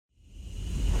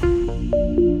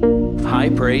High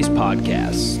Praise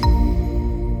Podcast.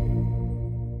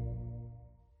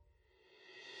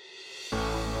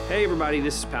 Hey everybody,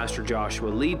 this is Pastor Joshua,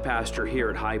 lead pastor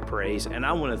here at High Praise, and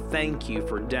I want to thank you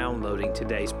for downloading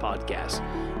today's podcast.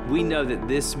 We know that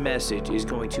this message is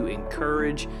going to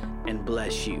encourage and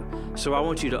bless you. So I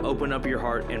want you to open up your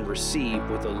heart and receive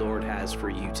what the Lord has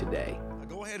for you today.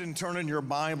 Go ahead and turn in your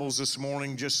Bibles this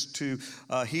morning just to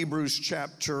Hebrews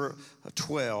chapter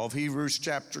 12. Hebrews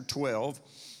chapter 12.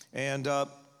 And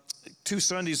 2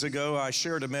 Sundays ago, I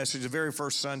shared a message, the very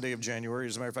first Sunday of January.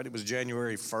 As a matter of fact, it was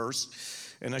January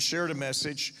 1st. And I shared a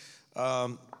message.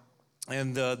 And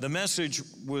the message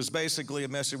was basically a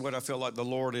message of what I feel like the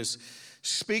Lord is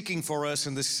speaking for us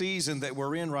in the season that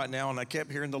we're in right now. And I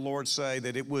kept hearing the Lord say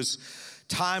that it was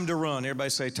time to run. Everybody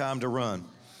say time to run.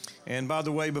 And by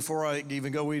the way, before I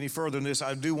even go any further in this,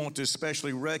 I do want to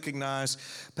especially recognize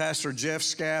Pastor Jeff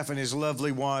Scaff and his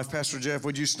lovely wife. Pastor Jeff,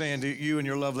 would you stand? You and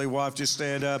your lovely wife just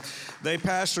stand up. They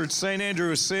pastored St.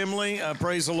 Andrew Assembly.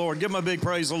 Praise the Lord. Give them a big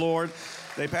praise the Lord.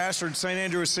 They pastored St.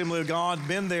 Andrew Assembly of God,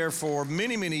 been there for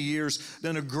many, many years,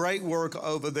 done a great work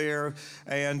over there.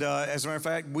 And as a matter of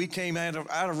fact, we came out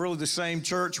of really the same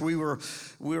church. We were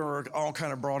all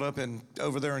kind of brought up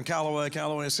over there in Callaway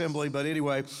Assembly. But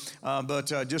anyway,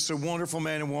 just a wonderful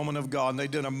man and woman of God. And they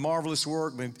did a marvelous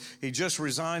work. He just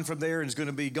resigned from there and is going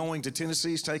to be going to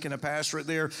Tennessee. He's taking a pastorate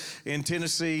there in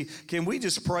Tennessee. Can we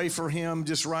just pray for him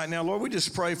just right now? Lord, we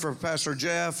just pray for Pastor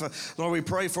Jeff. Lord, we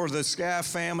pray for the Scaff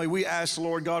family. We ask,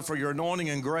 Lord God, for your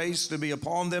anointing and grace to be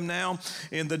upon them now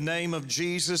in the name of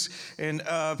Jesus. And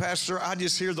Pastor, I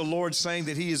just hear the Lord saying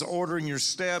that he is ordering your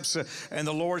steps. And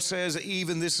the Lord says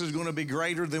even this is going to be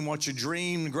greater than what you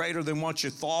dreamed, greater than what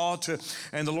you thought.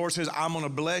 And the Lord says, I'm going to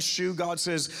bless you. God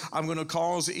says, I'm going to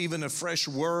cause even a fresh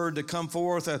word to come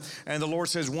forth. And the Lord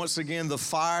says, once again, the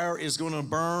fire is going to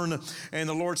burn. And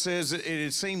the Lord says,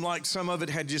 it seemed like some of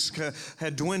it had just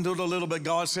had dwindled a little bit.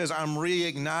 God says, I'm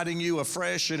reigniting you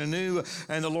afresh and anew.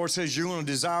 And the Lord says, you're going to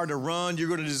desire to run. You're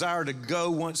going to desire to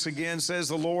go once again, says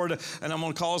the Lord. And I'm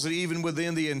going to cause it even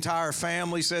within the entire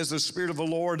family, says the Spirit of the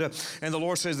Lord. And the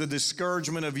Lord says, the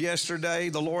discouragement of yesterday,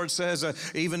 the Lord says,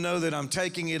 even though that I'm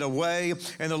taking it away.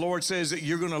 And the Lord says that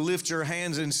you're going to lift your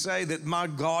hands and say that my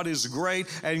God is great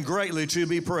and greatly to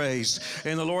be praised.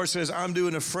 And the Lord says, I'm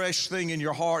doing a fresh thing in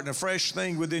your heart and a fresh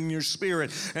thing within your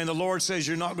spirit. And the Lord says,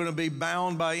 you're not going to be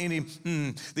bound by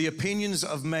the opinions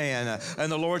of man.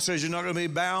 And the Lord says, you're not going to be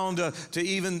bound to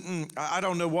even, I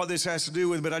don't know what this has to do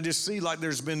with, but I just see like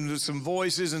there's been some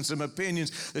voices and some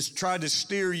opinions that's tried to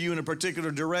steer you in a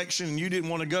particular direction and you didn't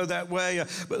want to go that way.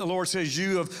 But the Lord says,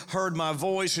 you have heard my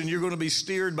voice and you're going to be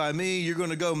steered by me. You're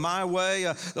going to go my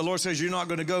way. The Lord says, you're not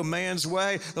going to go man's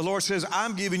way. The Lord says,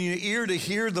 I'm giving you an ear to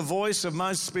hear the voice of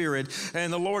my Spirit.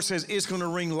 And the Lord says, it's going to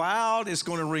ring loud. It's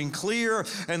going to ring clear.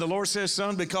 And the Lord says,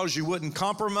 son, because you wouldn't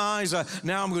compromise,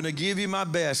 now I'm going to give you my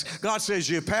best. God says,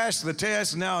 you passed the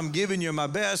test. Now I'm giving you my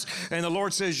best. And the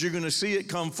Lord says, you're going to see it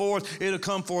come forth. It'll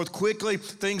come forth quickly.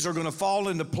 Things are going to fall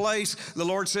into place. The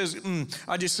Lord says,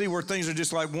 I just see where things are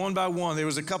just like one by one. There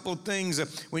was a couple of things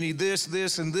that we need this,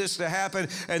 and this to happen.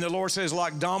 And the Lord says,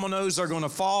 like dominoes are going to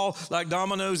fall. Like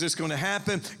dominoes, it's going to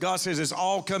happen. God says, it's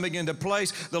all coming into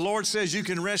place. The Lord says, you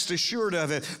can rest assured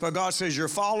of it. But God says, you're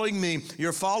following me.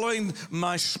 You're following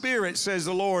my Spirit, says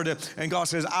the Lord. And God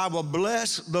says, I will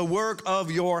bless the work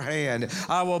of your hand.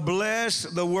 I will bless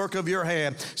the work of your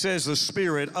hand, says the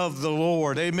Spirit of the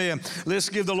Lord. Amen. Let's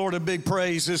give the Lord a big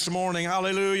praise this morning.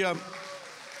 Hallelujah.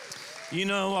 You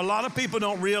know, a lot of people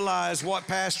don't realize what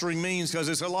pastoring means because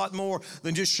it's a lot more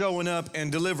than just showing up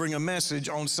and delivering a message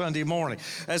on Sunday morning.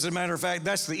 As a matter of fact,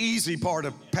 that's the easy part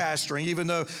of pastoring, even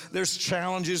though there's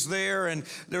challenges there and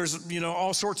there's,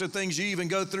 all sorts of things you even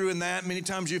go through in that. Many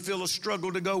times you feel a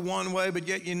struggle to go one way, but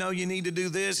yet you need to do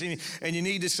this and you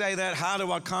need to say that. How do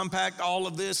I compact all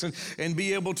of this and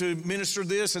be able to minister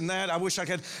this and that? I wish I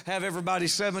could have everybody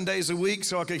 7 days a week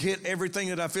so I could hit everything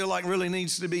that I feel like really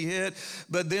needs to be hit.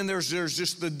 But then there's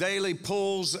just the daily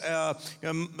pulls,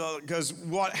 because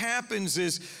what happens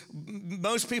is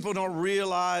most people don't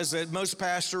realize that most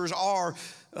pastors are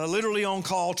literally on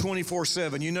call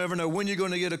 24/7. You never know when you're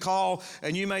going to get a call,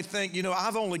 and you may think,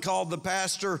 I've only called the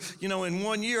pastor, in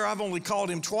 1 year, I've only called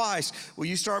him twice. Well,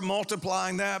 you start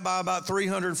multiplying that by about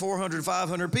 300, 400,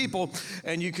 500 people,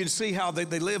 and you can see how they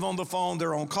live on the phone.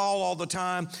 They're on call all the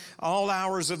time, all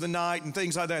hours of the night, and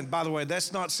things like that. And by the way,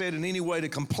 that's not said in any way to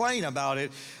complain about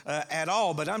it at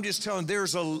all, but I'm just telling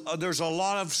there's a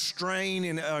lot of strain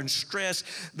and stress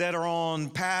that are on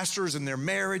pastors and their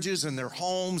marriages and their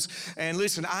homes. And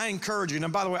listen, listen, I encourage you.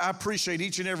 And by the way, I appreciate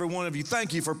each and every one of you.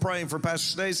 Thank you for praying for Pastor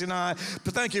Stacy and I.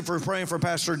 But thank you for praying for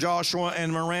Pastor Joshua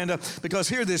and Miranda. Because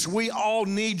hear this, we all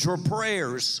need your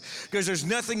prayers. Because there's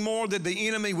nothing more that the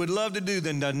enemy would love to do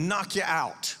than to knock you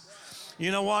out.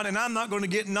 You know what? And I'm not going to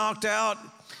get knocked out.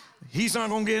 He's not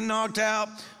going to get knocked out.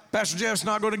 Pastor Jeff's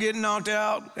not going to get knocked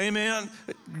out. Amen.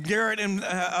 Garrett and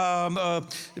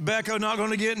Becca not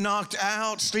going to get knocked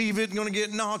out. Steve isn't going to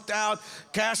get knocked out.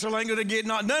 Castle ain't going to get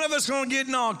knocked. None of us going to get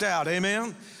knocked out.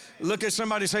 Amen. Look at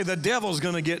somebody, say the devil's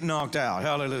going to get knocked out.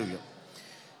 Hallelujah.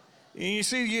 And you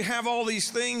see, you have all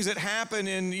these things that happen,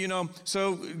 and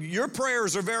so your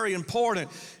prayers are very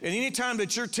important. And anytime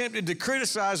that you're tempted to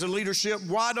criticize the leadership,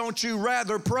 why don't you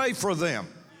rather pray for them?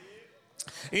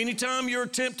 Anytime you're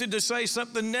tempted to say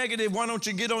something negative, why don't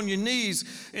you get on your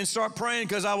knees and start praying?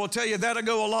 Because I will tell you, that'll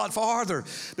go a lot farther.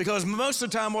 Because most of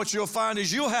the time what you'll find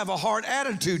is you'll have a heart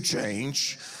attitude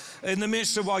change in the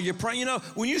midst of while you're praying.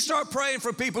 When you start praying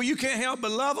for people, you can't help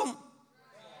but love them.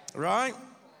 Right?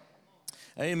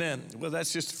 Amen. Well,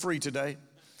 that's just free today.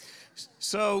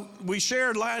 So we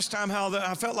shared last time how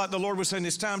I felt like the Lord was saying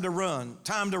it's time to run.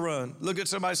 Time to run. Look at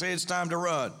somebody, say it's time to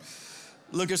run.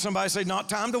 Look at somebody, say not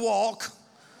time to walk.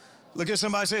 Look at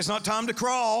somebody, say it's not time to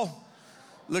crawl.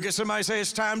 Look at somebody, say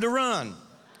it's time to run.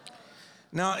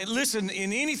 Now listen,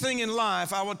 in anything in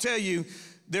life, I will tell you,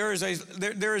 there is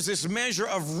this measure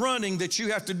of running that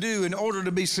you have to do in order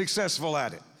to be successful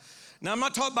at it. Now I'm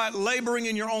not talking about laboring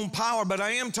in your own power, but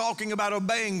I am talking about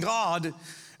obeying God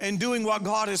and doing what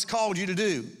God has called you to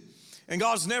do. And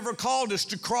God's never called us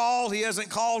to crawl. He hasn't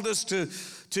called us to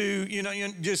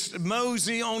just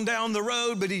mosey on down the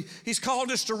road, but He's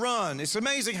called us to run. It's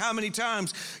amazing how many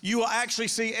times you will actually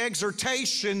see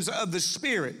exhortations of the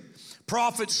Spirit.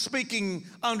 Prophets speaking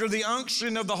under the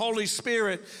unction of the Holy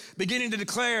Spirit, beginning to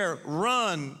declare,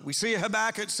 run. We see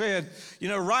Habakkuk said,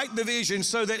 write the vision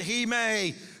so that he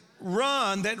may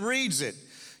run that reads it.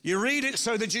 You read it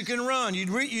so that you can run.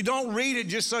 You don't read it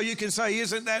just so you can say,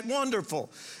 isn't that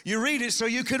wonderful? You read it so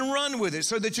you can run with it,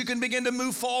 so that you can begin to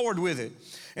move forward with it.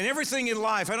 And everything in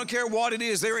life, I don't care what it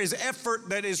is, there is effort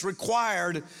that is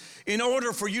required in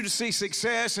order for you to see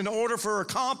success, in order for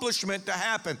accomplishment to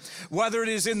happen, whether it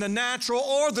is in the natural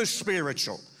or the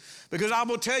spiritual. Because I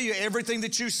will tell you, everything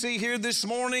that you see here this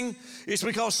morning is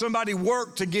because somebody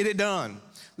worked to get it done.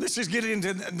 Let's just get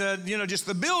into just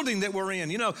the building that we're in.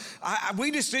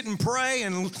 We just didn't pray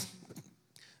and,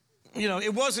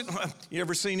 it wasn't, you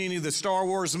ever seen any of the Star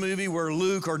Wars movie where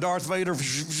Luke or Darth Vader,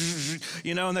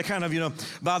 and they kind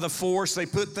of, by the force, they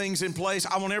put things in place.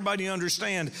 I want everybody to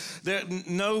understand that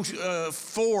no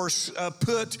force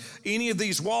put any of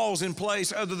these walls in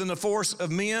place other than the force of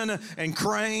men and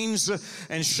cranes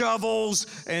and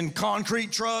shovels and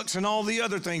concrete trucks and all the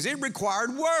other things. It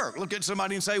required work. Look at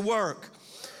somebody and say work.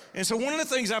 And so one of the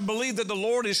things I believe that the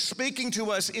Lord is speaking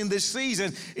to us in this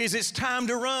season is it's time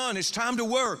to run. It's time to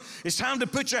work. It's time to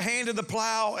put your hand to the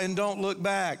plow and don't look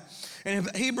back. And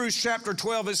in Hebrews chapter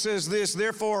 12, it says this,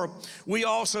 therefore, we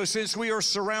also, since we are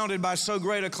surrounded by so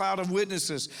great a cloud of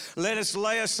witnesses, let us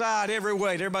lay aside every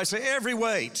weight. Everybody say every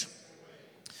weight.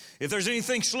 If there's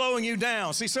anything slowing you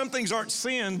down. See, some things aren't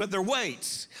sin, but they're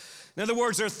weights. In other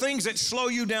words, there are things that slow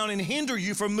you down and hinder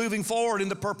you from moving forward in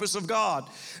the purpose of God.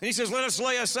 And he says, let us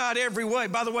lay aside every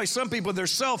weight. By the way, some people, their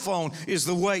cell phone is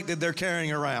the weight that they're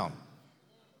carrying around.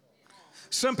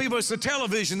 Some people, it's the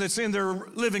television that's in their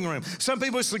living room. Some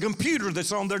people, it's the computer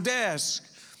that's on their desk.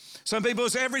 Some people,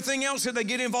 it's everything else that they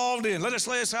get involved in. Let us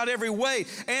lay aside every weight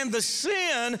and the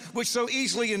sin which so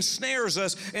easily ensnares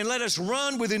us, and let us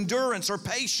run with endurance or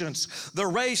patience the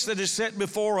race that is set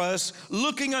before us,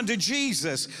 looking unto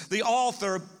Jesus, the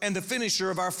author and the finisher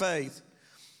of our faith.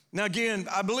 Now again,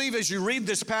 I believe as you read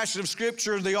this passage of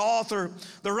Scripture, the author,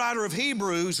 the writer of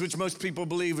Hebrews, which most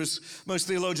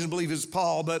theologians believe is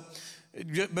Paul, but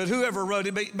whoever wrote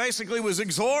it basically was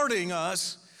exhorting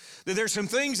us that there's some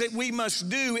things that we must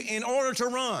do in order to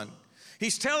run.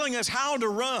 He's telling us how to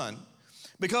run,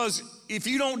 because if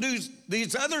you don't do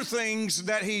these other things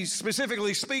that he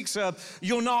specifically speaks of,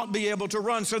 you'll not be able to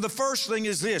run. So the first thing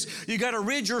is this: you got to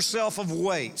rid yourself of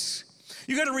weights.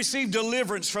 You got to receive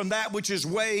deliverance from that which is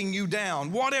weighing you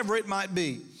down, whatever it might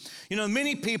be.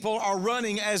 Many people are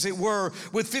running, as it were,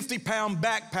 with 50-pound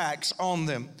backpacks on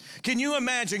them. Can you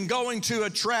imagine going to a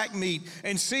track meet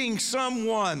and seeing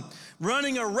someone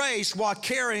running a race while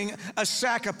carrying a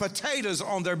sack of potatoes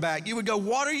on their back? You would go,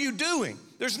 what are you doing?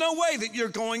 There's no way that you're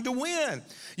going to win.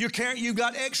 You've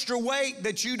got extra weight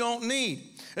that you don't need.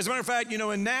 As a matter of fact, in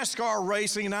NASCAR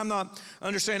racing, and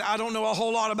I don't know a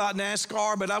whole lot about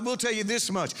NASCAR, but I will tell you this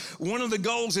much. One of the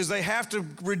goals is they have to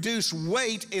reduce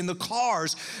weight in the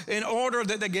cars in order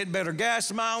that they get better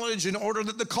gas mileage, in order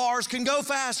that the cars can go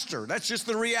faster. That's just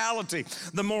the reality.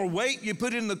 The more weight you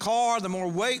put in the car, the more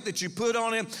weight that you put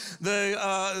on it,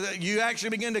 you actually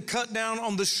begin to cut down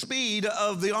on the speed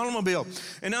of the automobile.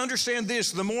 And understand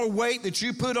this, the more weight that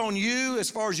you put on you, as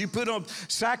far as you put a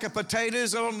sack of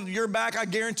potatoes on your back, I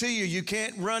guarantee you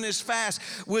can't run as fast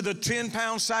with a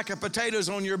 10-pound sack of potatoes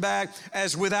on your back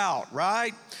as without,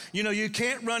 right? You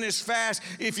can't run as fast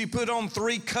if you put on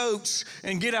 3 coats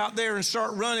and get out there and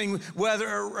start running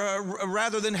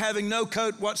rather than having no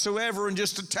coat whatsoever and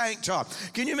just a tank top.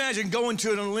 Can you imagine going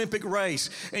to an Olympic race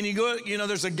and you go,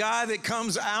 there's a guy that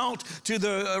comes out to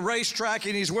the racetrack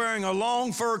and he's wearing a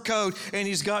long fur coat and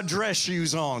he's got dress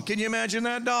shoes on. Can you imagine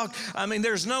that, Doc? I mean,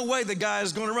 there's no way the guy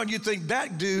is going to run. You think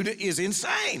that dude is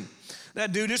insane.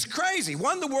 That dude is crazy.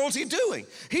 What in the world is he doing?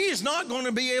 He is not going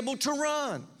to be able to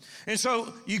run. And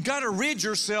so you got to rid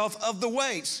yourself of the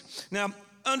weights. Now,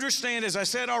 understand, as I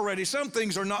said already, some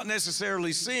things are not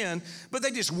necessarily sin, but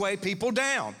they just weigh people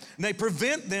down. And they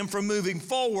prevent them from moving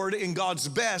forward in God's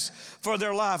best for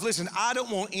their life. Listen, I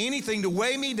don't want anything to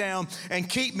weigh me down and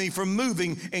keep me from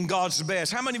moving in God's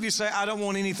best. How many of you say, I don't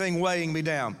want anything weighing me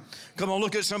down? Come on,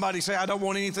 look at somebody and say, I don't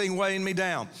want anything weighing me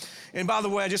down. And by the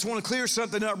way, I just want to clear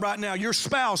something up right now. Your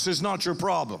spouse is not your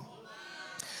problem.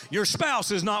 Your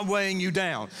spouse is not weighing you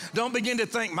down. Don't begin to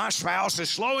think, my spouse is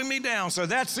slowing me down, so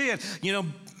that's it.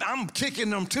 I'm kicking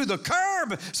them to the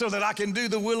curb so that I can do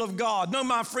the will of God. No,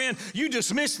 my friend, you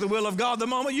dismiss the will of God the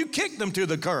moment you kick them to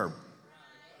the curb.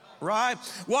 Right?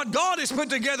 What God has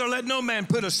put together, let no man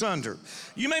put asunder.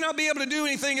 You may not be able to do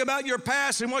anything about your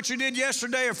past and what you did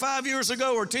yesterday or 5 years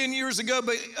ago or 10 years ago,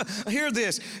 but hear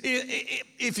this.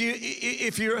 If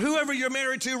you're whoever you're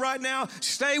married to right now,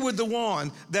 stay with the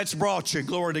one that's brought you.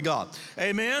 Glory to God.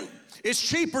 Amen? It's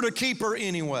cheaper to keep her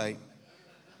anyway.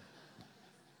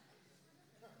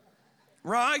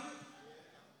 Right?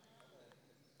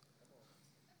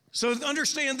 So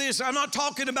understand this, I'm not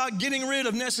talking about getting rid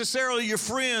of necessarily your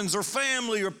friends or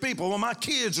family or people. Well, my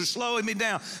kids are slowing me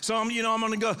down, so I'm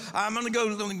gonna go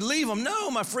leave them.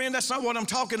 No, my friend, that's not what I'm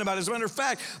talking about. As a matter of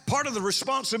fact, part of the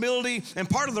responsibility and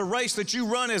part of the race that you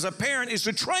run as a parent is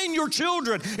to train your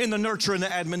children in the nurture and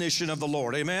the admonition of the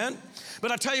Lord, amen?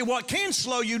 But I tell you what can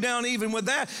slow you down even with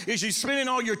that is you spending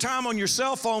all your time on your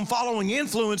cell phone following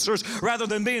influencers rather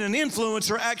than being an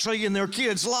influencer actually in their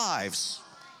kids' lives.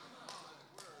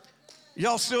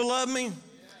 Y'all still love me?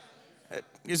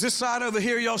 Is this side over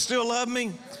here, y'all still love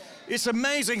me? It's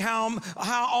amazing how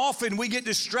often we get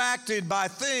distracted by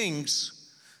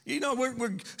things.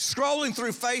 We're scrolling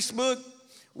through Facebook,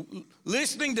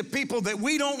 listening to people that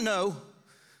we don't know,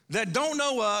 that don't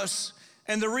know us,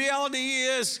 and the reality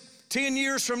is 10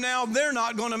 years from now, they're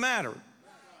not going to matter.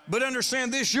 But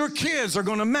understand this, your kids are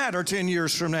going to matter 10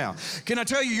 years from now. Can I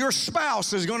tell you, your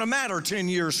spouse is going to matter 10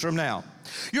 years from now.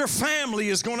 Your family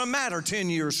is going to matter 10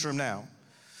 years from now.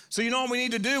 So what we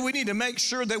need to do? We need to make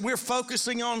sure that we're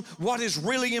focusing on what is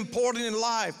really important in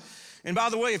life. And by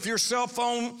the way, if your cell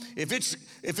phone, if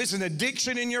it's an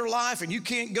addiction in your life and you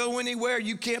can't go anywhere,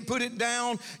 you can't put it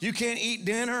down, you can't eat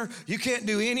dinner, you can't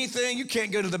do anything, you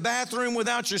can't go to the bathroom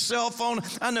without your cell phone.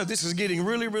 I know this is getting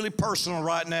really, really personal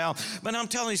right now, but I'm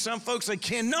telling you, some folks, they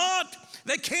can't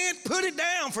put it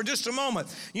down for just a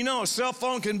moment. A cell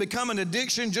phone can become an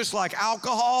addiction just like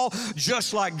alcohol,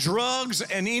 just like drugs,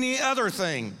 and any other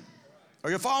thing. Are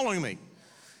you following me?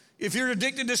 If you're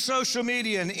addicted to social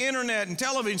media and internet and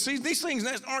television, see, these things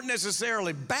aren't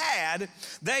necessarily bad.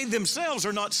 They themselves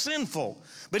are not sinful,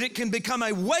 but it can become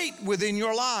a weight within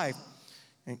your life.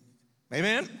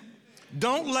 Amen?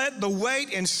 Don't let the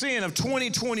weight and sin of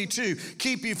 2022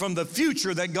 keep you from the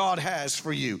future that God has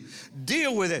for you.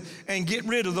 Deal with it and get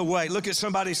rid of the weight. Look at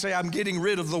somebody, say, I'm getting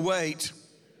rid of the weight.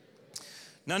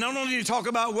 Now, not only did he talk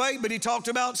about weight, but he talked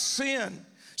about sin.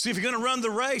 See, if you're going to run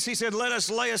the race, he said, let us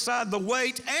lay aside the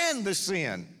weight and the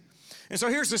sin. And so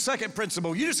here's the second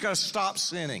principle. You just got to stop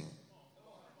sinning.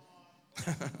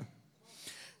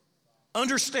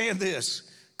 Understand this.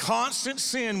 Constant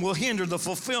sin will hinder the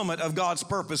fulfillment of God's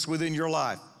purpose within your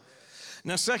life.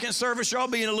 Now, second service, y'all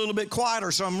being a little bit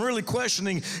quieter, so I'm really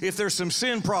questioning if there's some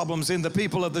sin problems in the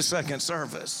people of the second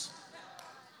service.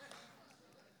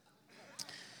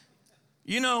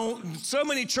 So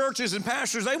many churches and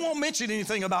pastors, they won't mention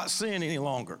anything about sin any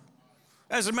longer.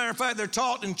 As a matter of fact, they're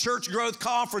taught in church growth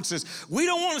conferences, we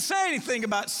don't want to say anything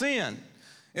about sin.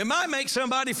 It might make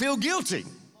somebody feel guilty.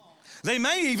 They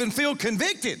may even feel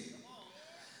convicted.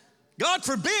 God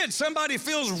forbid somebody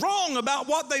feels wrong about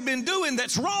what they've been doing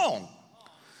that's wrong.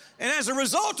 And as a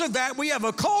result of that, we have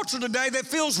a culture today that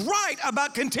feels right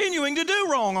about continuing to do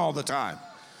wrong all the time.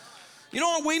 You know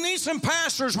what? We need some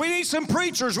pastors, we need some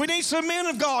preachers, we need some men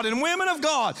of God and women of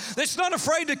God that's not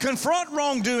afraid to confront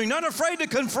wrongdoing, not afraid to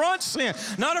confront sin,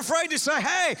 not afraid to say,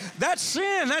 hey, that's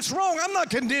sin, that's wrong. I'm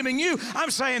not condemning you. I'm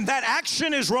saying that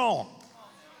action is wrong.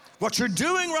 What you're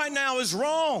doing right now is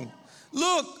wrong.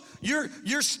 Look,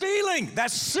 you're stealing,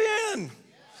 that's sin.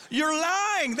 You're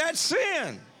lying, that's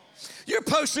sin. You're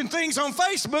posting things on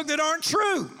Facebook that aren't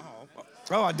true.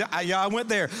 I went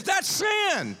there. That's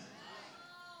sin.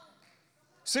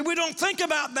 See, we don't think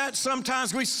about that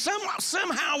sometimes. We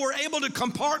somehow we're able to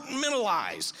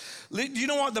compartmentalize. You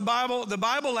know what the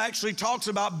Bible actually talks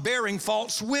about bearing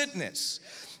false witness.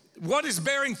 What is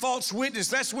bearing false witness?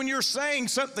 That's when you're saying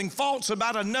something false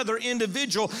about another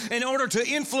individual in order to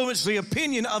influence the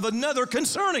opinion of another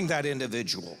concerning that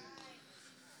individual.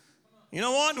 You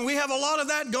know what? And we have a lot of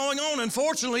that going on,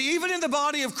 unfortunately, even in the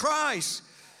body of Christ.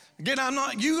 Again,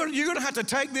 you're going to have to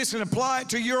take this and apply it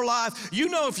to your life. You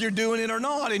know if you're doing it or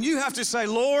not. And you have to say,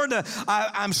 Lord,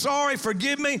 I'm sorry,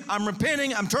 forgive me. I'm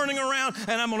repenting, I'm turning around,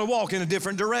 and I'm going to walk in a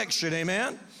different direction.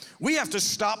 Amen? We have to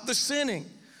stop the sinning.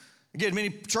 Again, many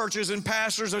churches and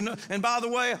pastors, and by the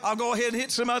way, I'll go ahead and hit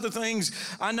some other things.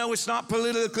 I know it's not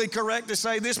politically correct to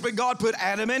say this, but God put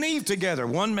Adam and Eve together,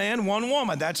 one man, one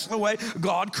woman. That's the way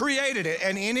God created it,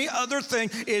 and any other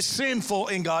thing is sinful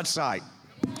in God's sight.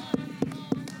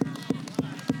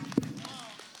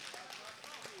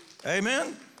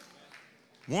 Amen?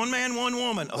 One man, one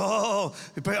woman. Oh,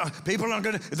 people aren't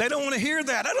going to, they don't want to hear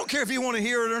that. I don't care if you want to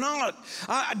hear it or not.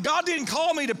 God didn't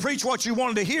call me to preach what you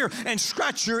wanted to hear and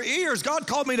scratch your ears. God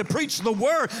called me to preach the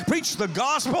word, preach the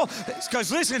gospel.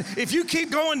 Because listen, if you keep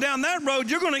going down that road,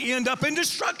 you're going to end up in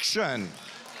destruction.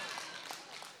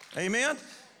 Amen?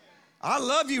 I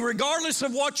love you regardless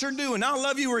of what you're doing. I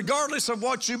love you regardless of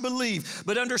what you believe.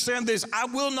 But understand this, I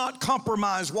will not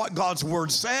compromise what God's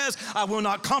word says. I will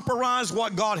not compromise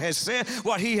what God has said,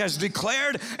 what he has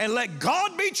declared, and let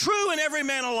God be true and every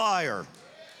man a liar.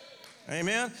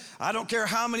 Amen? I don't care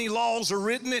how many laws are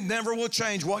written, it never will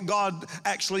change what God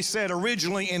actually said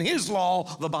originally in his law,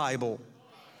 the Bible.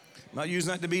 I'm not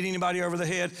using that to beat anybody over the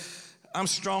head. I'm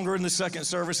stronger in the second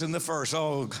service than the first.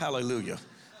 Oh, hallelujah.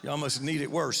 Y'all must need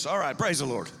it worse. All right, praise the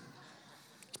Lord.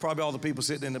 It's probably all the people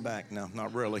sitting in the back. No,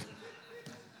 not really.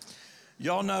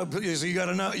 Y'all know, you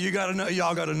gotta know,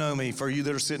 y'all gotta know me. For you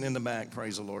that are sitting in the back,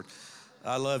 praise the Lord.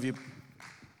 I love you.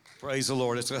 Praise the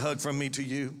Lord. It's a hug from me to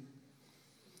you.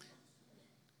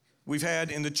 We've had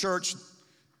in the church,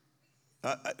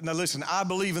 now listen, I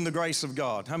believe in the grace of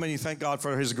God. How many thank God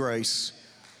for his grace?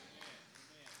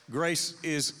 Grace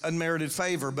is unmerited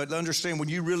favor, but understand when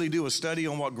you really do a study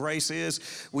on what grace is,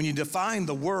 when you define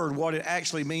the word, what it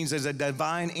actually means is a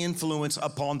divine influence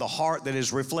upon the heart that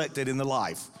is reflected in the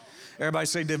life. Everybody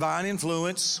say divine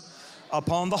influence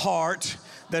upon the heart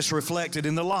that's reflected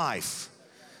in the life.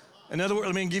 In other words,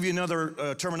 let me give you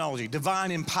another terminology, divine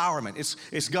empowerment.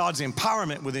 It's God's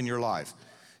empowerment within your life.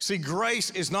 See, grace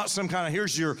is not some kind of,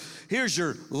 here's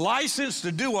your license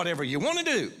to do whatever you want to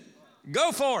do.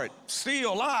 Go for it.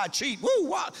 Steal, lie, cheat, woo,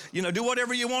 what? Do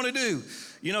whatever you want to do.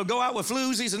 Go out with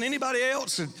floozies and anybody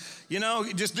else and,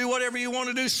 just do whatever you want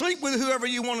to do. Sleep with whoever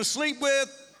you want to sleep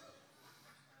with.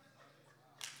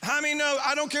 How many know,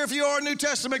 I don't care if you are a New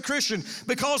Testament Christian,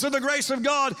 because of the grace of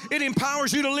God, it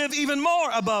empowers you to live even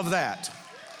more above that.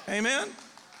 Amen?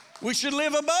 We should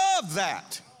live above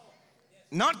that,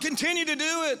 not continue to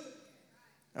do it.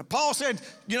 Paul said,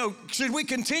 should we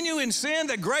continue in sin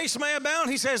that grace may abound?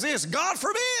 He says this, God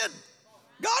forbid.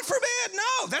 God forbid.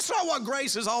 No, that's not what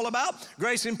grace is all about.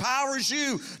 Grace empowers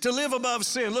you to live above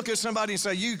sin. Look at somebody and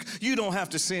say, you don't have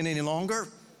to sin any longer.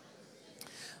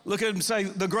 Look at him and say,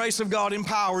 the grace of God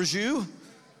empowers you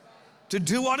to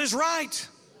do what is right.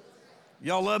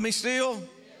 Y'all love me still?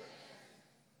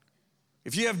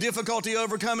 If you have difficulty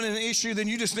overcoming an issue, then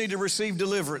you just need to receive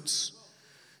deliverance.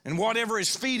 And whatever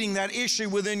is feeding that issue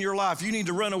within your life, you need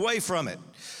to run away from it.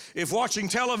 If watching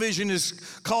television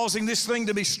is causing this thing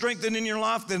to be strengthened in your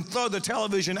life, then throw the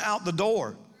television out the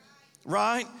door,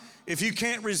 right? If you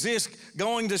can't resist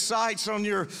going to sites on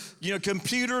your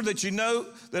computer that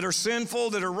that are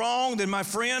sinful, that are wrong, then my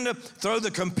friend, throw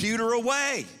the computer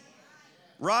away,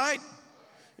 right?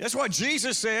 That's what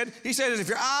Jesus said. He said, if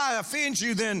your eye offends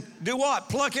you, then do what?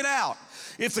 Pluck it out.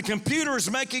 If the computer is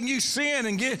making you sin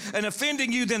and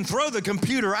offending you, then throw the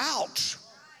computer out.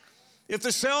 If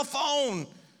the cell phone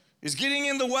is getting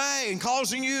in the way and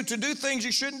causing you to do things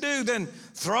you shouldn't do, then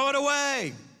throw it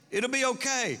away. It'll be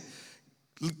okay.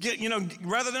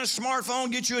 Rather than a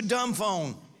smartphone, get you a dumb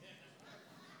phone.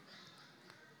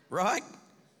 Right?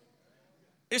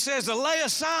 It says to lay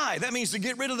aside. That means to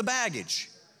get rid of the baggage.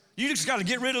 You just got to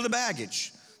get rid of the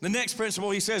baggage. The next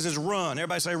principle he says is run.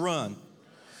 Everybody say run.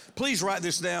 Please write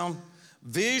this down.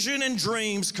 Vision and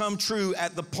dreams come true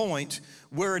at the point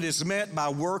where it is met by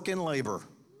work and labor.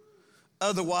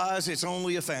 Otherwise, it's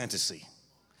only a fantasy.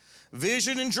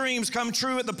 Vision and dreams come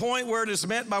true at the point where it is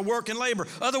met by work and labor.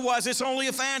 Otherwise, it's only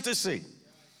a fantasy.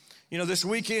 This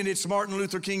weekend, it's Martin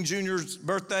Luther King Jr.'s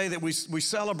birthday that we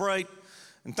celebrate.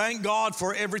 And thank God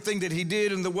for everything that he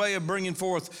did in the way of bringing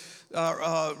forth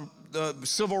the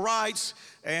civil rights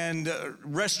and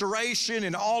restoration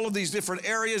and all of these different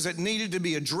areas that needed to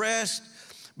be addressed.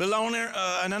 But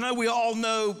and I know we all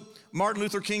know Martin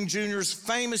Luther King Jr.'s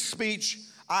famous speech,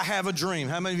 I have a dream.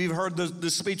 How many of you have heard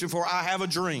this speech before? I have a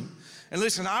dream. And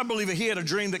listen, I believe that he had a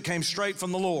dream that came straight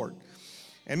from the Lord.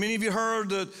 And many of you heard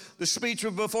the speech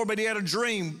before, but he had a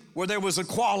dream where there was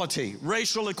equality,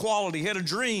 racial equality. He had a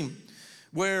dream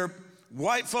where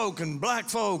white folk and black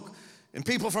folk and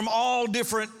people from all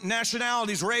different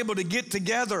nationalities were able to get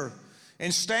together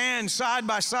and stand side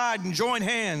by side and join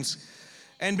hands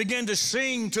and begin to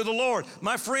sing to the Lord.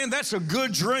 My friend, that's a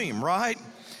good dream, right?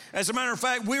 As a matter of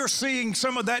fact, we're seeing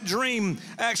some of that dream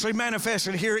actually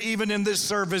manifested here even in this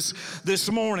service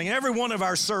this morning. Every one of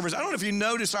our services. I don't know if you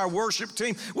notice our worship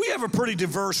team. We have a pretty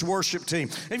diverse worship team.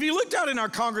 If you looked out in our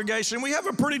congregation, we have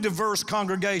a pretty diverse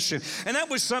congregation. And that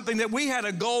was something that we had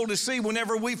a goal to see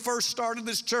whenever we first started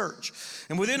this church.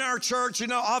 And within our church,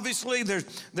 obviously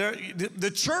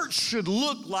the church should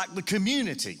look like the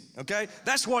community, okay?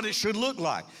 That's what it should look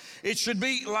like. It should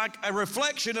be like a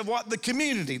reflection of what the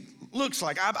community looks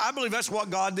like. I believe that's what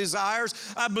God desires.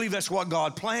 I believe that's what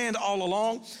God planned all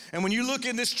along. And when you look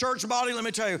in this church body, let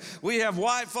me tell you, we have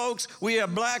white folks, we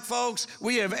have black folks,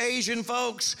 we have Asian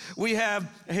folks, we have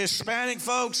Hispanic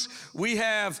folks, we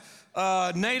have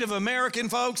Native American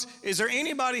folks. Is there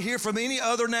anybody here from any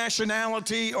other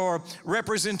nationality or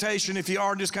representation? If you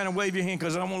are, just kind of wave your hand,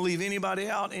 because I don't want to leave anybody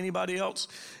out. Anybody else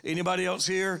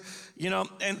here?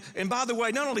 And by the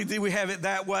way, not only do we have it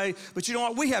that way, but you know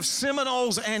what? We have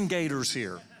Seminoles and Gators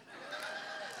here.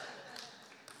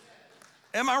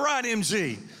 Am I right,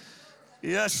 MG?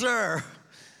 Yes, sir.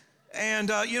 And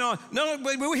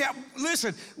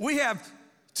we have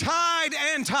Tide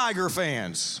and Tiger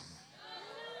fans.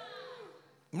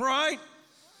 Right?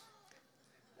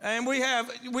 And we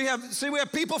have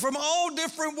people from all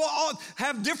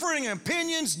have differing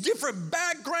opinions, different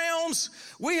backgrounds.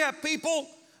 We have people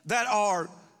that are,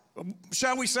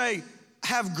 shall we say,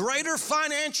 have greater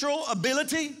financial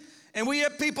ability, and we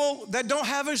have people that don't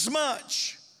have as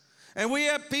much. And we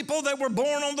have people that were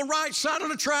born on the right side of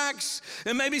the tracks,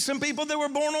 and maybe some people that were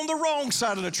born on the wrong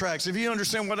side of the tracks, if you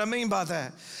understand what I mean by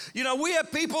that. We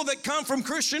have people that come from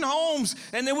Christian homes,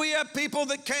 and then we have people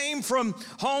that came from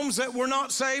homes that were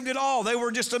not saved at all. They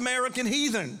were just American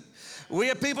heathen. We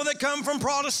have people that come from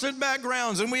Protestant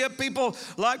backgrounds, and we have people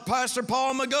like Pastor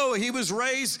Paul Magoa. He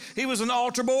was an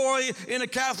altar boy in a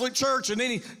Catholic church, and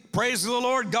then he, praise the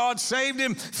Lord, God saved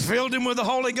him, filled him with the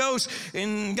Holy Ghost,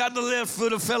 and got the left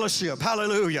foot of fellowship.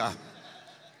 Hallelujah.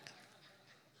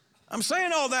 I'm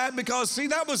saying all that because, see,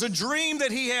 that was a dream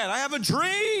that he had. I have a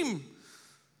dream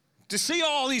to see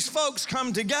all these folks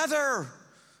come together.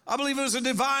 I believe it was a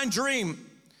divine dream.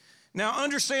 Now,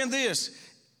 understand this.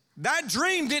 That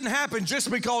dream didn't happen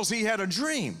just because he had a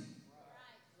dream.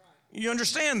 You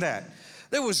understand that?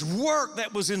 There was work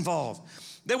that was involved.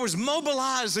 There was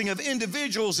mobilizing of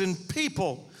individuals and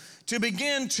people to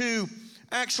begin to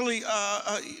actually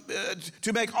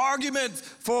to make argument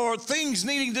for things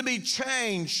needing to be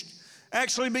changed,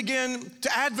 actually begin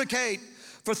to advocate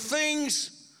for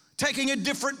things taking a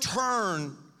different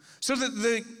turn so that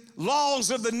the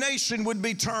laws of the nation would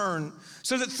be turned,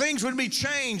 so that things would be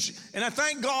changed. And I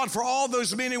thank God for all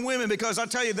those men and women, because I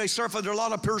tell you, they suffered a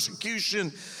lot of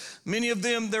persecution. Many of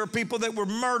them, there were people that were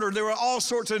murdered. There were all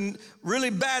sorts of really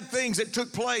bad things that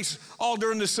took place all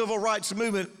during the civil rights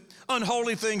movement.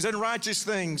 Unholy things, unrighteous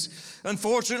things.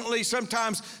 Unfortunately,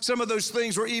 sometimes some of those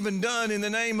things were even done in the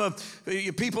name of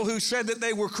people who said that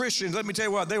they were Christians. Let me tell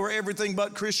you what, they were everything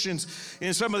but Christians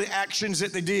in some of the actions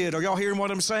that they did. Are y'all hearing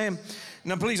what I'm saying?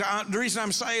 Now, please, the reason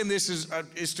I'm saying this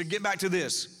is to get back to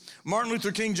this. Martin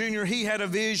Luther King Jr., he had a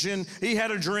vision, he had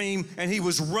a dream, and he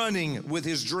was running with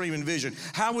his dream and vision.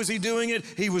 How was he doing it?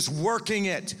 He was working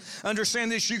it.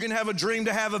 Understand this, you can have a dream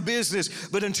to have a business,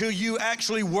 but until you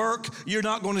actually work, you're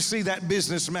not going to see that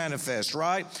business manifest,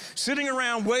 right? Sitting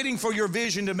around waiting for your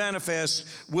vision to manifest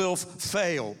will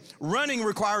fail. Running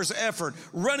requires effort.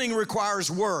 Running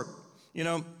requires work.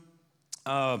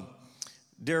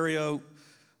 Dario,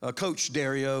 Coach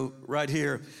Dario right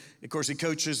here. Of course, he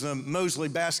coaches the Mosley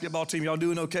basketball team. Y'all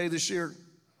doing okay this year?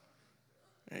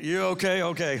 You okay?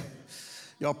 Okay.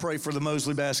 Y'all pray for the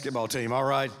Mosley basketball team, all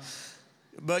right?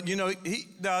 But, you know,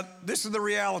 now, this is the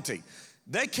reality.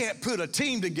 They can't put a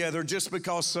team together just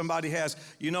because somebody has,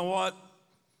 you know what,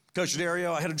 Coach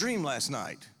Dario, I had a dream last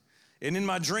night. And in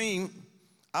my dream,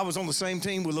 I was on the same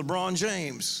team with LeBron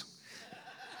James.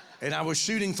 And I was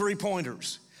shooting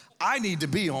three-pointers. I need to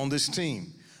be on this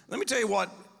team. Let me tell you what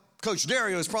Coach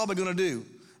Dario is probably going to do.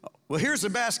 Well, here's the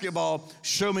basketball.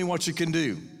 Show me what you can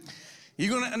do.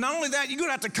 Not only that, you're going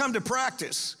to have to come to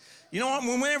practice. You know what?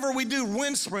 Whenever we do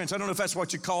wind sprints, I don't know if that's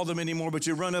what you call them anymore, but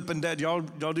you run up and down.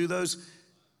 Y'all do those?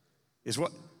 Is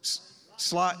what?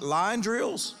 Line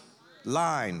drills?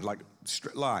 Line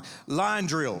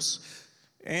drills.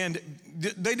 And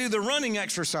they do the running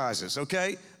exercises,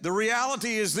 okay? The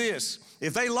reality is this.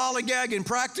 If they lollygag in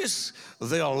practice,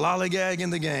 they'll lollygag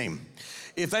in the game.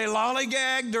 If they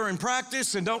lollygag during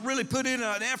practice and don't really put in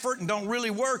an effort and don't really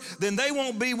work, then they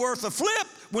won't be worth a flip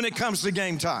when it comes to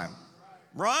game time,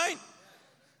 right?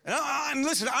 And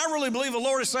listen, I really believe the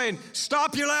Lord is saying,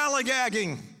 stop your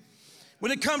lollygagging.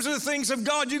 When it comes to the things of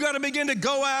God, you got to begin to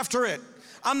go after it.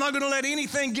 I'm not going to let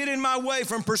anything get in my way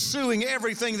from pursuing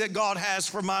everything that God has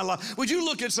for my life. Would you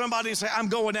look at somebody and say, I'm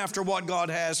going after what God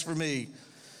has for me?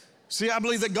 See, I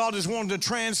believe that God is wanting to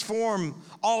transform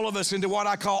all of us into what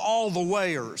I call all the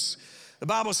wayers. The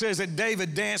Bible says that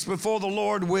David danced before the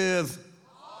Lord with,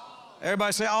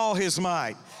 everybody say, all his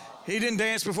might. He didn't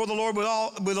dance before the Lord with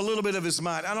a little bit of his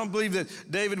might. I don't believe that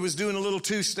David was doing a little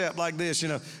two-step like this,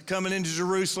 coming into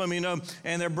Jerusalem,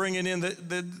 and they're bringing in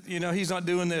he's not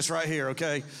doing this right here,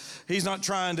 okay? He's not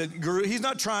trying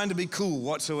to be cool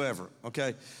whatsoever,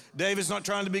 okay? David's not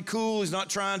trying to be cool. He's not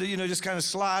trying to, just kind of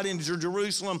slide into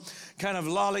Jerusalem, kind of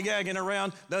lollygagging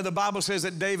around. No, the Bible says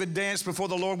that David danced before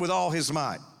the Lord with all his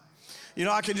might.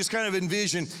 I can just kind of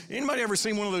envision, anybody ever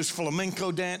seen one of those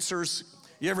flamenco dancers?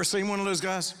 You ever seen one of those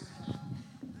guys?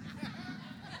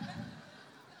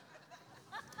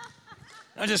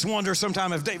 I just wonder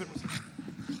sometime if David was...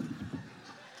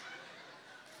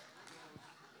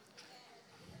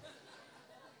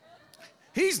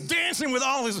 He's dancing with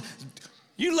all his...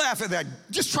 You laugh at that.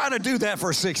 Just try to do that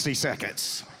for 60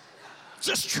 seconds.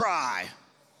 Just try.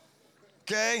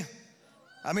 Okay?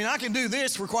 I mean, I can do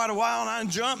this for quite a while, and I can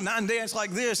jump, and I can dance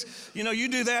like this. You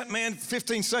do that, man,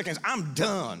 15 seconds. I'm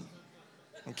done.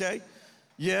 Okay?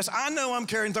 Yes, I know I'm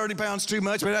carrying 30 pounds too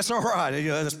much, but that's all right.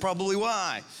 That's probably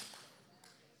why.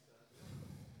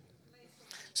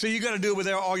 So you got to do it with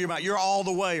all your might. You're all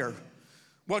the wayer.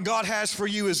 What God has for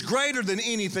you is greater than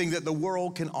anything that the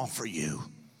world can offer you.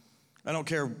 I don't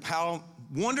care how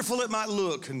wonderful it might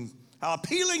look and how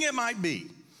appealing it might be.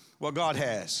 What God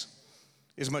has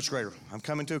is much greater. I'm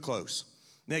coming to a close.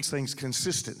 Next thing's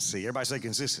consistency. Everybody say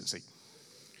consistency.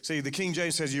 See, the King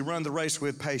James says you run the race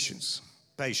with patience.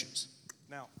 Patience.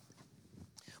 Now,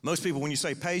 most people, when you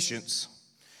say patience,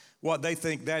 what they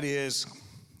think that is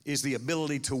the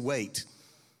ability to wait.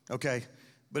 Okay?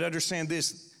 But understand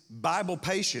this, Bible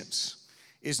patience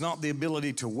is not the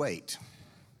ability to wait.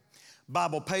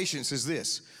 Bible patience is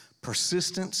this: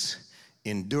 persistence,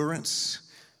 endurance,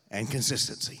 and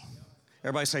consistency.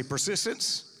 Everybody say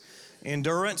persistence,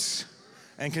 endurance,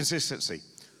 and consistency.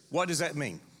 What does that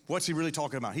mean? What's he really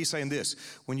talking about? He's saying this: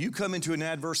 when you come into an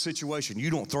adverse situation, you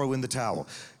don't throw in the towel.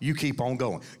 You keep on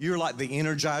going. You're like the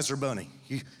Energizer Bunny.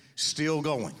 You're still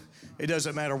going. It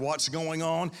doesn't matter what's going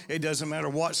on. It doesn't matter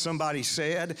what somebody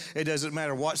said. It doesn't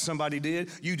matter what somebody did.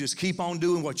 You just keep on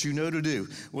doing what you know to do.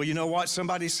 Well, you know what?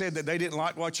 Somebody said that they didn't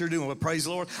like what you're doing. Well, praise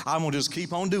the Lord. I'm going to just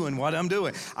keep on doing what I'm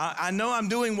doing. I know I'm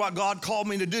doing what God called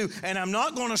me to do, and I'm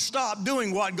not going to stop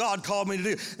doing what God called me to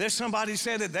do. There's somebody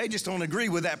said that they just don't agree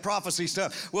with that prophecy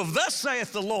stuff. Well, thus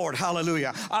saith the Lord,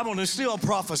 hallelujah, I'm going to still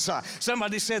prophesy.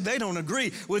 Somebody said they don't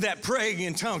agree with that praying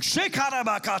in tongues. I'm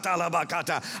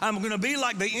going to be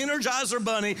like the Energizer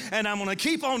Bunny, and I'm going to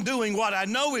keep on doing what I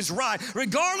know is right,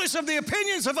 regardless of the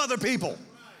opinions of other people.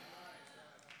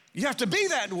 You have to be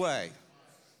that way.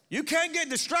 You can't get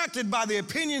distracted by the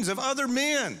opinions of other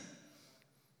men.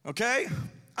 Okay?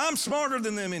 I'm smarter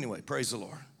than them anyway. Praise the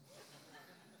Lord.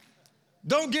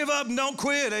 Don't give up and don't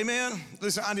quit, amen?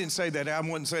 Listen, I didn't say that. I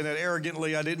wasn't saying that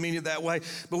arrogantly. I didn't mean it that way.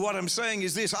 But what I'm saying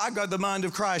is this: I've got the mind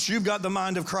of Christ. You've got the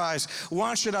mind of Christ.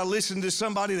 Why should I listen to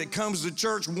somebody that comes to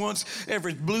church once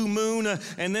every blue moon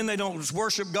and then they don't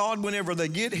worship God whenever they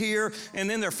get here, and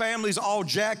then their family's all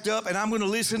jacked up, and I'm going to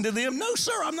listen to them? No,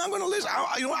 sir, I'm not going to listen.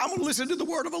 I'm going to listen to the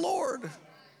word of the Lord.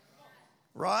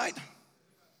 Right?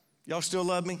 Y'all still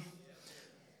love me?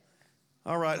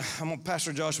 All right,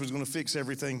 Pastor Josh was going to fix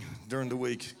everything during the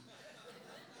week.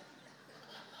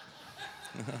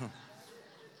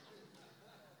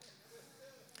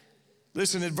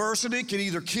 Listen, adversity can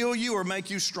either kill you or make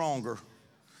you stronger.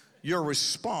 Your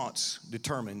response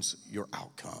determines your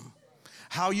outcome.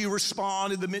 How you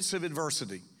respond in the midst of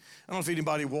adversity. I don't know if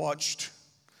anybody watched.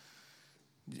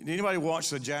 Did anybody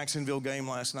watch the Jacksonville game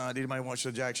last night? Did anybody watch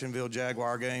the Jacksonville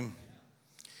Jaguar game?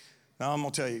 Now I'm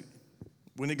going to tell you,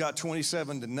 when it got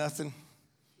 27-0,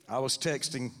 I was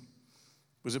texting.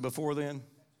 Was it before then?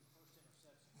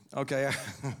 Okay,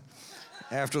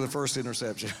 after the first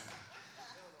interception.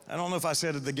 I don't know if I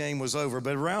said that the game was over,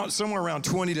 but somewhere around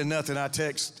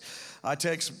 20-0, I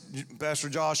text Pastor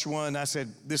Joshua and I said,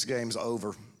 this game's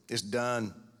over. It's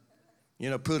done.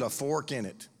 Put a fork in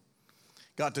it.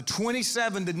 Got to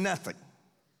 27-0,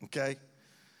 okay?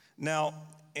 Now,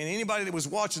 and anybody that was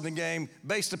watching the game,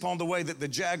 based upon the way that the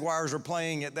Jaguars were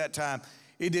playing at that time,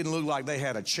 it didn't look like they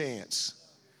had a chance.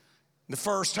 In the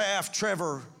first half,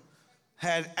 Trevor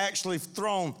had actually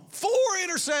thrown 4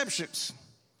 interceptions.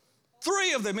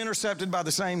 3 of them intercepted by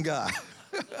the same guy.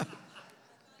 I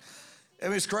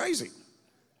mean, it's crazy.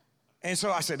 And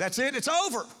so I said, that's it, it's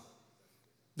over.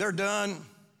 They're done.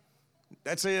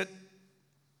 That's it.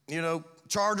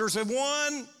 Chargers have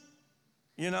won,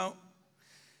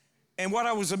 And what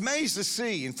I was amazed to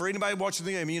see, and for anybody watching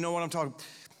the game, you know what I'm talking about.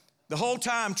 The whole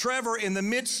time, Trevor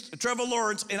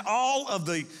Lawrence, in all of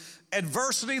the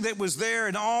adversity that was there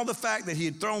and all the fact that he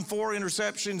had thrown 4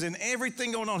 interceptions and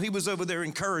everything going on, he was over there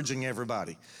encouraging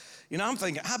everybody. I'm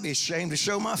thinking, I'd be ashamed to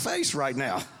show my face right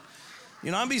now.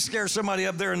 I'd be scared somebody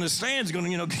up there in the stands is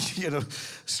going to,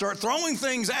 start throwing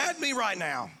things at me right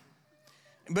now.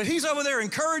 But he's over there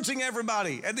encouraging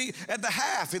everybody. At the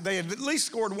half, they had at least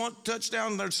scored 1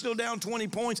 touchdown. They're still down 20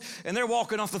 points, and they're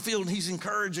walking off the field, and he's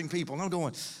encouraging people. And I'm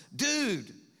going,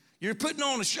 dude, you're putting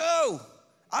on a show.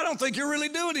 I don't think you're really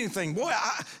doing anything. Boy,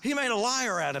 he made a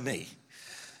liar out of me.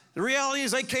 The reality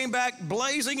is they came back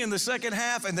blazing in the second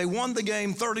half, and they won the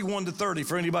game 31-30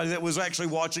 for anybody that was actually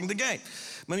watching the game.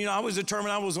 But, I was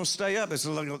determined I was going to stay up.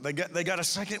 They got a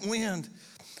second wind.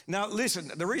 Now,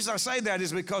 listen, the reason I say that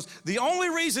is because the only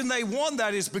reason they won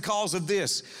that is because of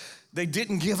this. They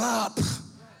didn't give up.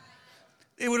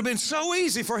 It would have been so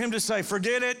easy for him to say,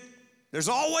 forget it. There's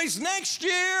always next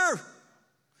year.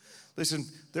 Listen,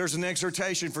 there's an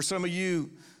exhortation for some of you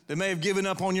that may have given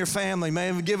up on your family, may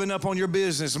have given up on your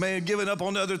business, may have given up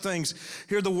on other things.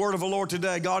 Hear the word of the Lord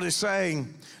today. God is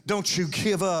saying, don't you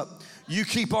give up. You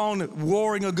keep on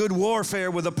warring a good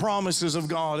warfare with the promises of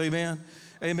God. Amen.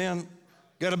 Amen.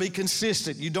 Got to be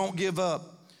consistent. You don't give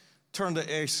up. Turn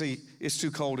to AC. It's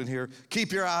too cold in here.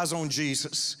 Keep your eyes on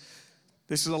Jesus.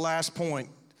 This is the last point.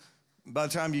 By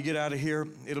the time you get out of here,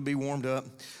 it'll be warmed up.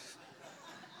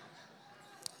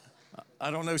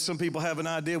 I don't know, some people have an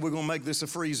idea we're going to make this a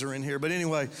freezer in here. But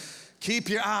anyway, keep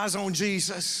your eyes on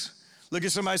Jesus. Look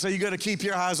at somebody and say, you got to keep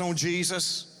your eyes on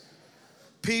Jesus.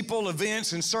 People,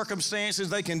 events, and circumstances,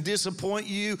 they can disappoint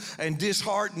you and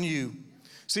dishearten you.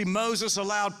 See, Moses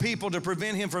allowed people to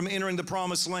prevent him from entering the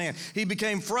promised land. He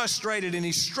became frustrated and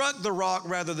he struck the rock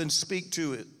rather than speak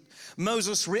to it.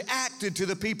 Moses reacted to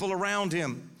the people around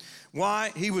him.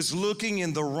 Why? He was looking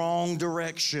in the wrong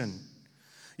direction.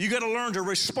 You got to learn to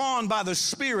respond by the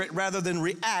Spirit rather than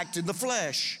react in the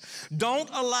flesh. Don't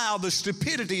allow the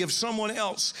stupidity of someone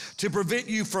else to prevent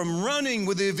you from running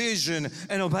with the vision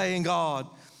and obeying God.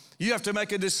 You have to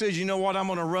make a decision. You know what? I'm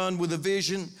going to run with a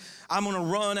vision. I'm going to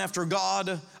run after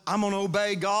God. I'm going to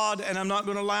obey God, and I'm not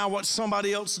going to allow what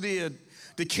somebody else did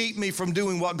to keep me from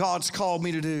doing what God's called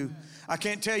me to do. I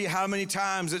can't tell you how many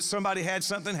times that somebody had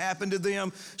something happen to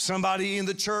them. Somebody in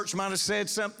the church might have said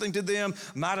something to them,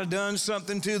 might have done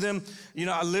something to them.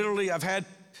 I've had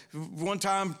one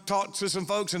time talked to some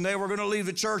folks and they were going to leave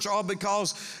the church all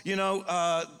because,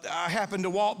 I happened to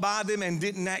walk by them and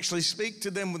didn't actually speak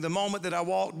to them the moment that I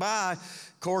walked by.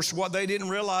 Of course, what they didn't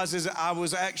realize is that I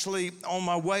was actually on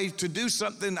my way to do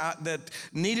something that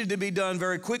needed to be done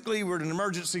very quickly. We're in an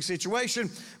emergency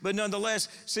situation, but nonetheless,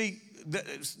 see,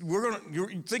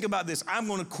 think about this. I'm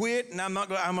going to quit, and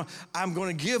I'm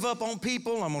going to give up on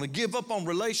people. I'm going to give up on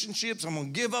relationships. I'm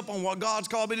going to give up on what God's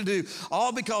called me to do,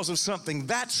 all because of something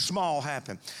that small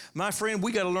happened. My friend,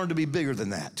 we got to learn to be bigger than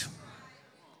that.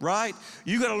 Right?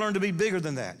 You got to learn to be bigger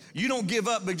than that. You don't give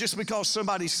up but just because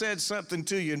somebody said something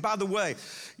to you. And by the way,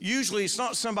 usually it's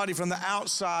not somebody from the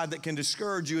outside that can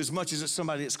discourage you as much as it's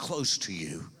somebody that's close to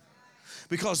you,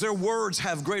 because their words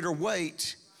have greater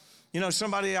weight.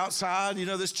 Somebody outside,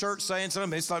 this church saying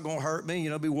something, it's not going to hurt me,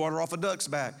 be water off a duck's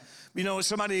back.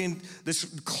 Somebody that's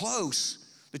close,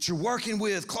 that you're working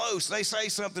with close, they say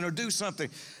something or do something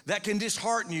that can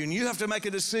dishearten you, and you have to make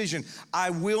a decision. I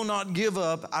will not give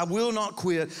up. I will not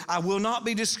quit. I will not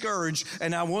be discouraged,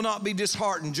 and I will not be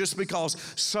disheartened just because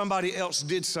somebody else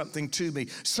did something to me.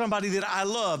 Somebody that I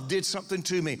love did something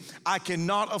to me. I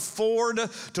cannot afford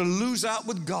to lose out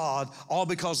with God all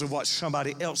because of what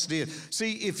somebody else did.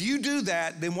 See, if you do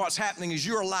that, then what's happening is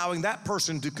you're allowing that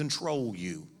person to control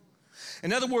you.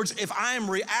 In other words, if I am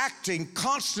reacting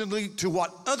constantly to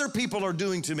what other people are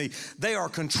doing to me, they are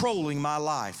controlling my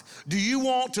life. Do you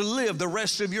want to live the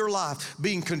rest of your life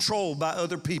being controlled by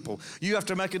other people? You have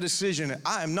to make a decision.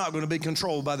 I am not going to be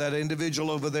controlled by that individual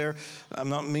over there. I'm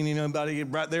not meaning anybody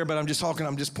right there, but I'm just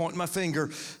pointing my finger.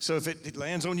 So if it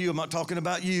lands on you, I'm not talking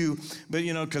about you, but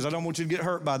because I don't want you to get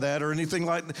hurt by that or anything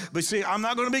like that. But see, I'm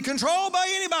not going to be controlled by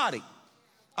anybody.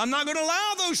 I'm not going to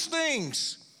allow those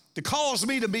things to cause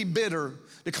me to be bitter,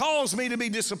 to cause me to be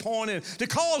disappointed, to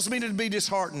cause me to be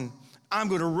disheartened. I'm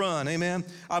going to run, amen?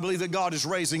 I believe that God is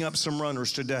raising up some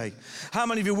runners today. How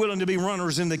many of you are willing to be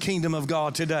runners in the kingdom of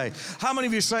God today? How many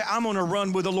of you say, I'm going to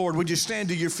run with the Lord? Would you stand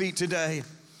to your feet today?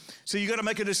 So you got to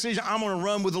make a decision. I'm going to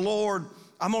run with the Lord.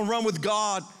 I'm going to run with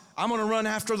God. I'm going to run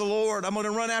after the Lord. I'm going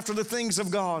to run after the things of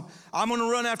God. I'm going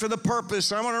to run after the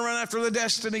purpose. I'm going to run after the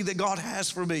destiny that God has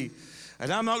for me.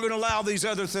 And I'm not going to allow these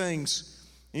other things.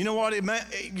 You know what? It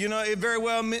very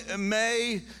well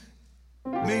may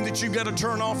mean that you've got to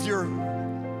turn off your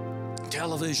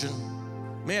television.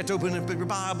 You may have to open up your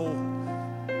Bible.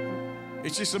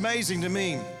 It's just amazing to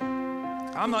me.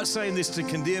 I'm not saying this to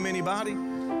condemn anybody,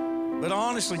 but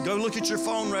honestly, go look at your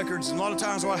phone records. And a lot of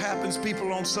times what happens,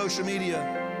 people on social media,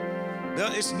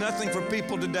 it's nothing for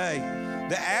people today.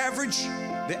 The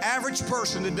average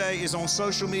person today is on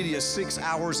social media 6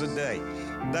 hours a day.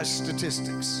 That's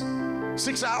statistics.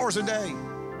 6 hours a day.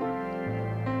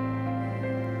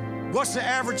 What's the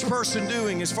average person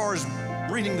doing as far as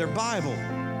reading their Bible?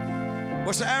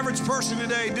 What's the average person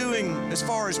today doing as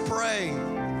far as praying?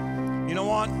 You know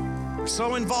what? We're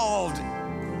so involved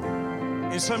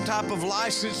in some type of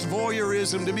licensed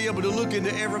voyeurism to be able to look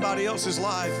into everybody else's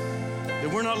life that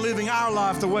we're not living our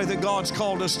life the way that God's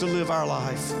called us to live our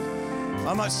life.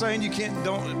 I'm not saying you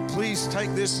don't, please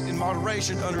take this in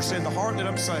moderation to understand the heart that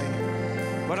I'm saying.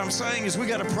 What I'm saying is we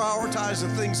got to prioritize the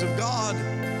things of God.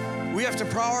 We have to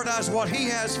prioritize what He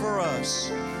has for us.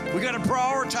 We got to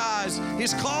prioritize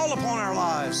His call upon our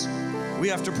lives. We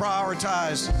have to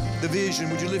prioritize the vision.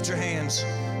 Would you lift your hands?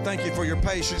 Thank you for your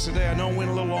patience today. I know it went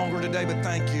a little longer today, but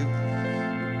thank you.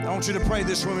 I want you to pray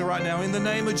this with me right now. In the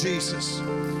name of Jesus,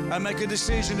 I make a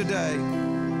decision today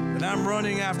that I'm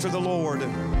running after the Lord.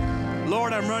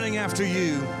 Lord, I'm running after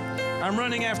you. I'm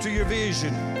running after your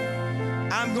vision.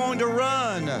 I'm going to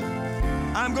run.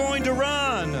 I'm going to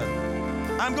run.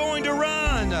 I'm going to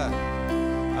run.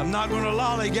 I'm not going to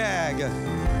lollygag.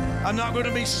 I'm not going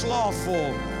to be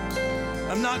slothful.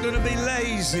 I'm not going to be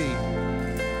lazy.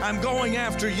 I'm going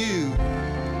after you.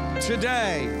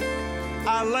 Today,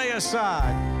 I lay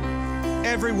aside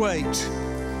every weight,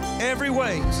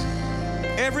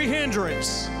 every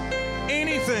hindrance,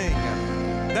 anything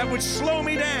that would slow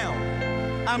me down.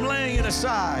 I'm laying it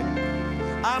aside.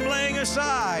 I'm laying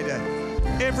aside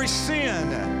every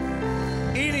sin,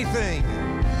 anything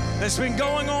that's been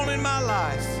going on in my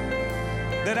life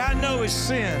that I know is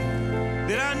sin,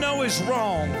 that I know is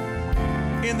wrong.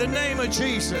 In the name of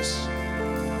Jesus,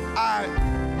 I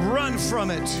run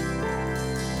from it.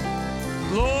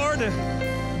 Lord,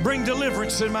 bring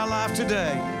deliverance in my life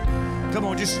today. Come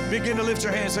on, just begin to lift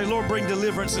your hands and say, Lord, bring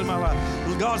deliverance in my life.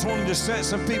 God's wanting to set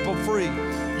some people free.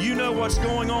 You know what's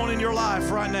going on in your life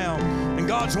right now, and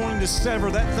God's wanting to sever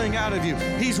that thing out of you.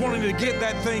 He's wanting to get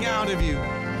that thing out of you.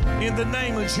 In the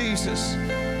name of Jesus.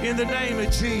 In the name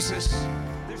of Jesus.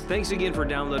 Thanks again for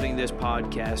downloading this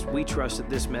podcast. We trust that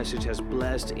this message has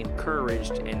blessed,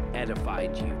 encouraged, and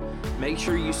edified you. Make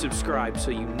sure you subscribe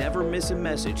so you never miss a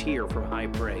message here from High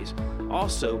Praise.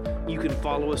 Also, you can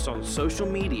follow us on social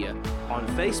media, on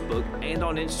Facebook and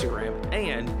on Instagram,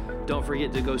 and don't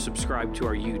forget to go subscribe to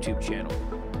our YouTube channel.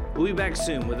 We'll be back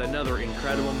soon with another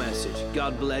incredible message.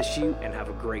 God bless you and have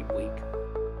a great week.